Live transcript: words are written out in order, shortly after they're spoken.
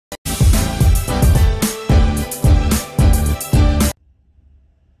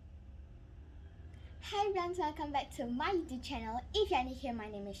friends, welcome back to my YouTube channel. If you're new here, my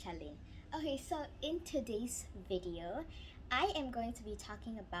name is Charlene. Okay, so in today's video, I am going to be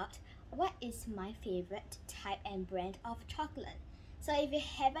talking about what is my favorite type and brand of chocolate. So if you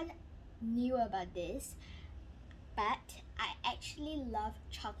haven't knew about this, but I actually love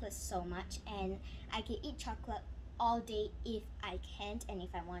chocolate so much and I can eat chocolate all day if I can and if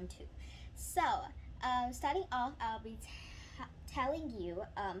I want to. So starting off, I'll be telling you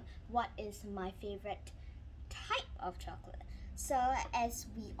what is my favorite type of chocolate. So as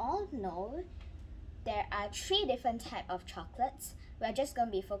we all know, there are 3 different types of chocolates. We're just going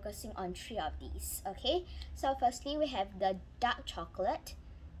to be focusing on 3 of these, okay? So firstly, we have the dark chocolate,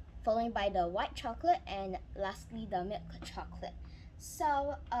 followed by the white chocolate, and lastly the milk chocolate.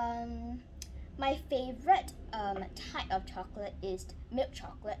 So my favorite type of chocolate is milk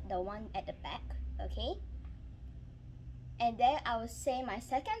chocolate, the one at the back, okay? And then I would say my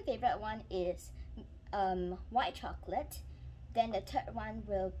second favorite one is white chocolate. Then the third one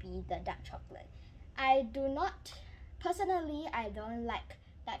will be the dark chocolate. Personally, I don't like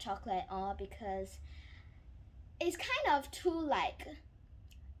dark chocolate at all because it's kind of too like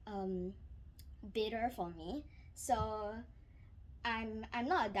bitter for me. So I'm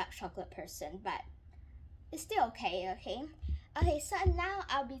not a dark chocolate person, but it's still okay, okay? Okay, so now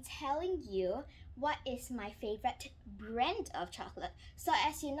I'll be telling you what is my favorite brand of chocolate. So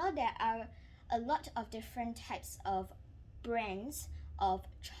as you know, there are a lot of different types of brands of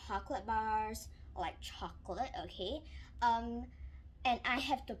chocolate bars or like chocolate, okay? And I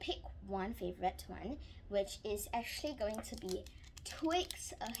have to pick one favorite one, which is actually going to be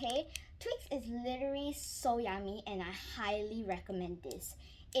Twix, okay? Twix is literally so yummy and I highly recommend this.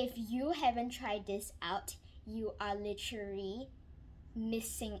 If you haven't tried this out, you are literally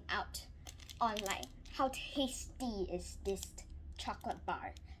missing out on like how tasty is this chocolate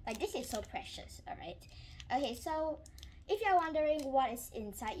bar. Like, this is so precious, alright? Okay, so if you're wondering what is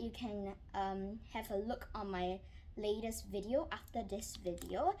inside, you can have a look on my latest video. After this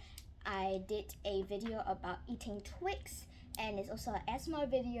video, I did a video about eating Twix, and it's also an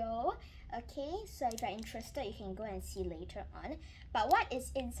ASMR video, okay? So if you're interested, you can go and see later on. But what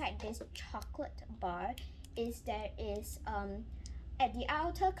is inside this chocolate bar is there is at the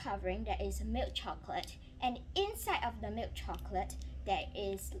outer covering there is milk chocolate, and inside of the milk chocolate there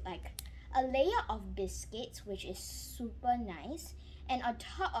is like a layer of biscuits, which is super nice, and on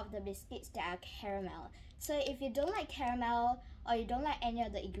top of the biscuits there are caramel. So if you don't like caramel or you don't like any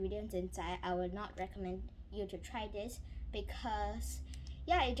of the ingredients inside, I would not recommend you to try this because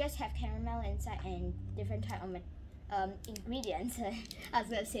yeah, it just have caramel inside and different type of ingredients. I was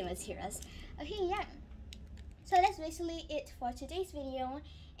gonna say materials. Okay, yeah. So that's basically it for today's video,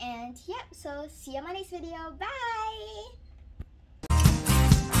 and yep, so see you in my next video. Bye!